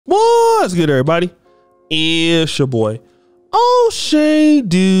What's good, everybody? It's your boy, O'Shea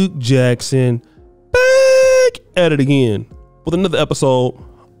Duke Jackson, back at it again with another episode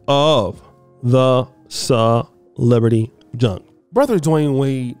of the Celebrity Junk. Brother Dwayne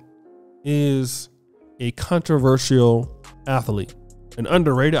Wade is a controversial athlete. And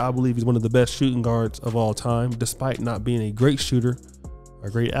underrated, I believe he's one of the best shooting guards of all time, despite not being a great shooter, a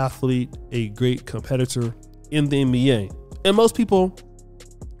great athlete, a great competitor in the NBA. And most people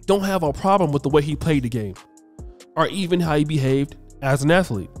don't have a problem with the way he played the game or even how he behaved as an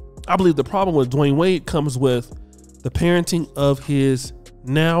athlete. I believe the problem with Dwayne Wade comes with the parenting of his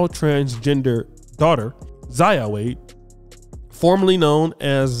now transgender daughter, Zaya Wade, formerly known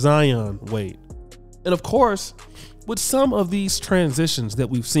as Zion Wade. And of course, with some of these transitions that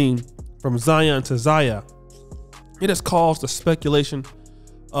we've seen from Zion to Zaya, it has caused the speculation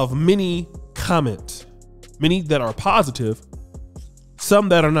of many comments, many that are positive, some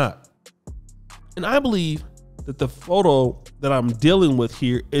that are not. And I believe that the photo that I'm dealing with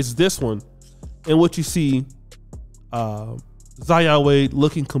here is this one, in which you see Zaya Wade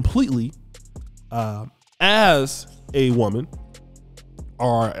looking completely as a woman,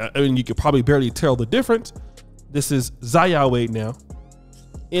 or I mean, you could probably barely tell the difference. This is Zaya Wade now.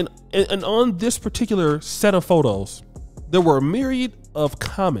 And on this particular set of photos, there were a myriad of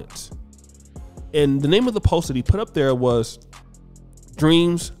comments. And the name of the post that he put up there was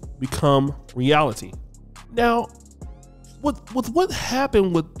 "Dreams Become Reality." Now, with what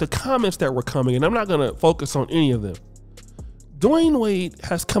happened with the comments that were coming, and I'm not going to focus on any of them, Dwayne Wade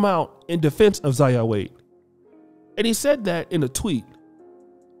has come out in defense of Zaya Wade. And he said that in a tweet,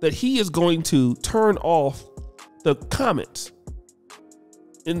 that he is going to turn off the comments.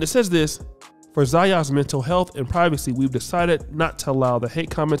 And it says this: "For Zaya's mental health and privacy, we've decided not to allow the hate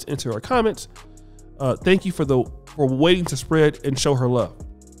comments into our comments. Thank you for waiting to spread and show her love."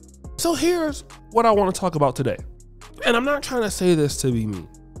 So here's what I want to talk about today. And I'm not trying to say this to be mean,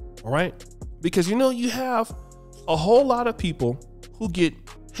 all right? Because you have a whole lot of people who get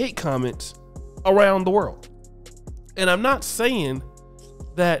hate comments around the world. And I'm not saying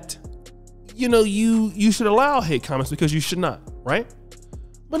that you should allow hate comments, because you should not, right?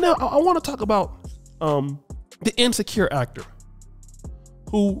 But now I want to talk about the insecure actor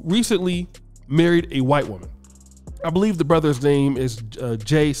who recently married a white woman. I believe the brother's name is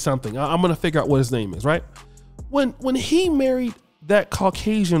Jay something. I'm gonna figure out what his name is, right? When he married that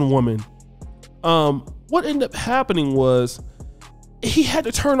Caucasian woman, what ended up happening was he had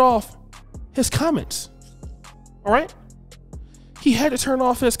to turn off his comments. All right? He had to turn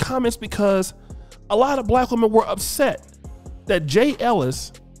off his comments because a lot of black women were upset that Jay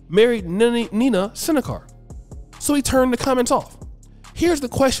Ellis married Nina Sinekar. So he turned the comments off. Here's the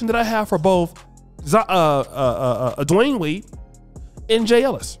question that I have for both Dwayne Wade and Jay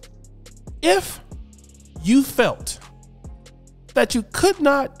Ellis. If you felt that you could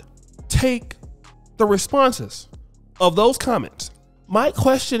not take the responses of those comments, my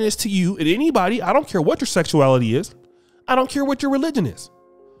question is to you and anybody, I don't care what your sexuality is, I don't care what your religion is,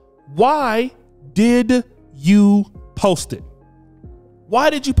 why did you post it? Why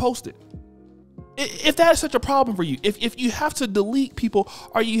did you post it? If that is such a problem for you, if you have to delete people,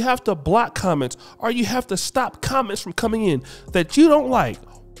 or you have to block comments, or you have to stop comments from coming in that you don't like,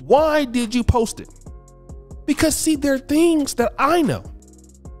 why did you post it? Because see, there are things that I know,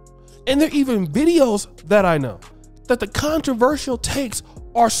 and there are even videos that I know, that the controversial takes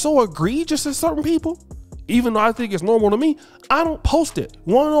are so egregious to certain people, even though I think it's normal to me, I don't post it.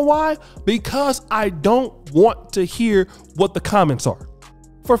 You wanna know why? Because I don't want to hear what the comments are.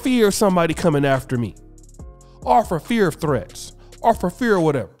 For fear of somebody coming after me, or for fear of threats, or for fear of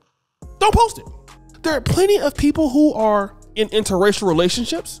whatever. Don't post it. There are plenty of people who are in interracial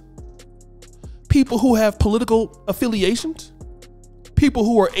relationships, people who have political affiliations, people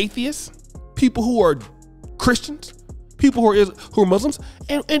who are atheists, people who are Christians, people who are Muslims,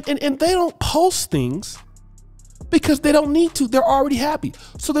 and they don't post things because they don't need to. They're already happy.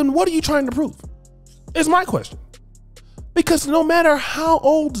 So then what are you trying to prove? Is my question. Because no matter how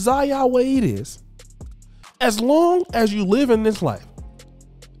old Zaya Wade is, as long as you live in this life,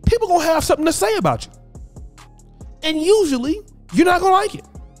 people gonna have something to say about you. And usually, you're not gonna like it.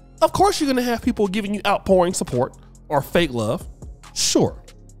 Of course, you're gonna have people giving you outpouring support or fake love, sure.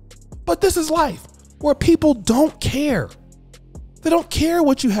 But this is life, where people don't care. They don't care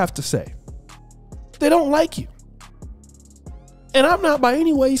what you have to say. They don't like you. And I'm not by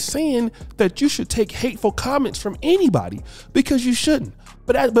any way saying that you should take hateful comments from anybody, because you shouldn't.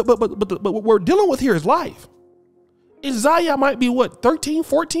 But what we're dealing with here is life. And Zaya might be what, 13,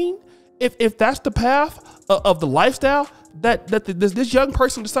 14? If that's the path of the lifestyle this young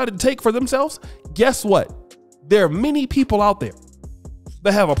person decided to take for themselves, guess what? There are many people out there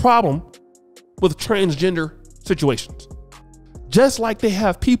that have a problem with transgender situations. Just like they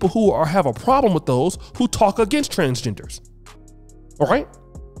have people who have a problem with those who talk against transgenders. All right?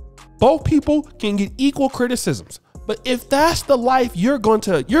 Both people can get equal criticisms. But if that's the life you're going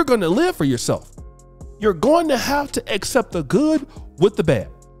to live for yourself, you're going to have to accept the good with the bad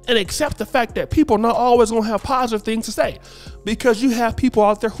and accept the fact that people are not always going to have positive things to say, because you have people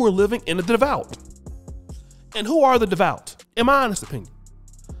out there who are living in the devout. And who are the devout? In my honest opinion,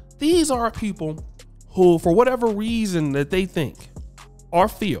 these are people who, for whatever reason that they think or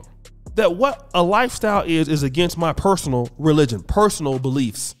feel that what a lifestyle is against my personal religion, personal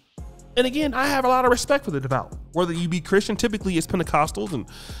beliefs. And again, I have a lot of respect for the devout, whether you be Christian. Typically it's Pentecostals and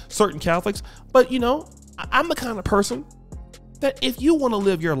certain Catholics, but you know, I'm the kind of person that if you want to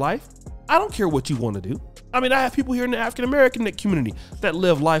live your life, I don't care what you want to do. I mean, I have people here in the African-American community that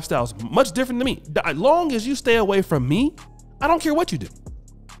live lifestyles much different than me. As long as you stay away from me, I don't care what you do.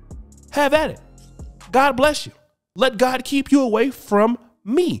 Have at it. God bless you. Let God keep you away from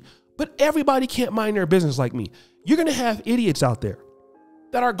me. But everybody can't mind their business like me. You're going to have idiots out there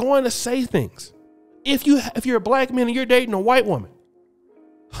that are going to say things. If you're a black man and you're dating a white woman,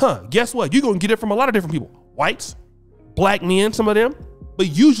 guess what? You're going to get it from a lot of different people. Whites, black men, some of them, but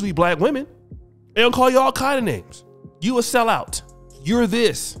usually black women. They'll call you all kind of names. You a sellout. You're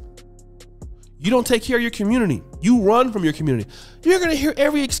this. You don't take care of your community. You run from your community. You're going to hear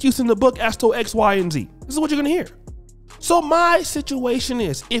every excuse in the book as to X, Y, and Z. This is what you're going to hear. So my situation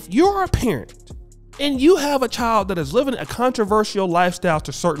is, if you're a parent and you have a child that is living a controversial lifestyle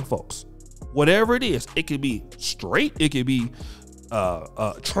to certain folks, whatever it is, it could be straight, it could be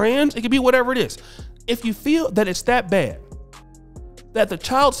trans, it could be whatever it is. If you feel that it's that bad, that the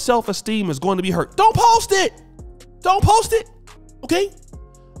child's self-esteem is going to be hurt, don't post it. Don't post it, okay?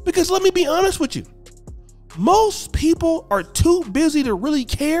 Because let me be honest with you. Most people are too busy to really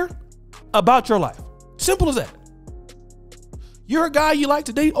care about your life. Simple as that. You're a guy, you like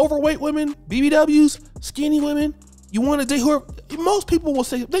to date overweight women, BBWs, skinny women. You want to date whoever. Most people will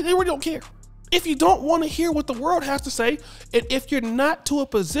say they really don't care. If you don't want to hear what the world has to say, and if you're not to a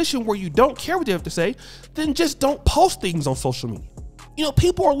position where you don't care what they have to say, then just don't post things on social media. You know,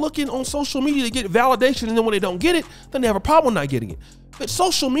 people are looking on social media to get validation, and then when they don't get it, then they have a problem not getting it. But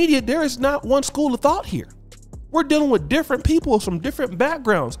social media, there is not one school of thought here. We're dealing with different people from different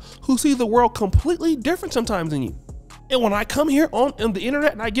backgrounds who see the world completely different sometimes than you. And when I come here on the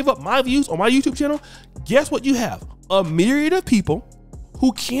internet and I give up my views on my YouTube channel, guess what you have? A myriad of people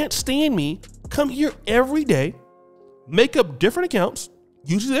who can't stand me come here every day, make up different accounts,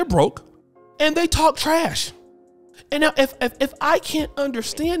 usually they're broke, and they talk trash. And now if I can't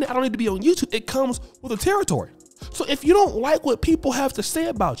understand that, I don't need to be on YouTube. It comes with the territory. So if you don't like what people have to say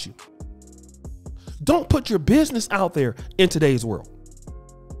about you, don't put your business out there in today's world.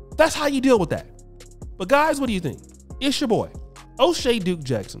 That's how you deal with that. But guys, what do you think? It's your boy, O'Shea Duke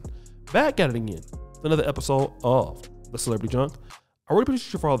Jackson, back at it again with another episode of The Celebrity Junk. I really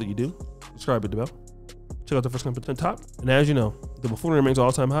appreciate you for all that you do. Subscribe, hit the bell. Check out the first comment at the top. And as you know, the buffoonery remains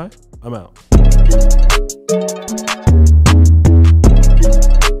all-time high. I'm out.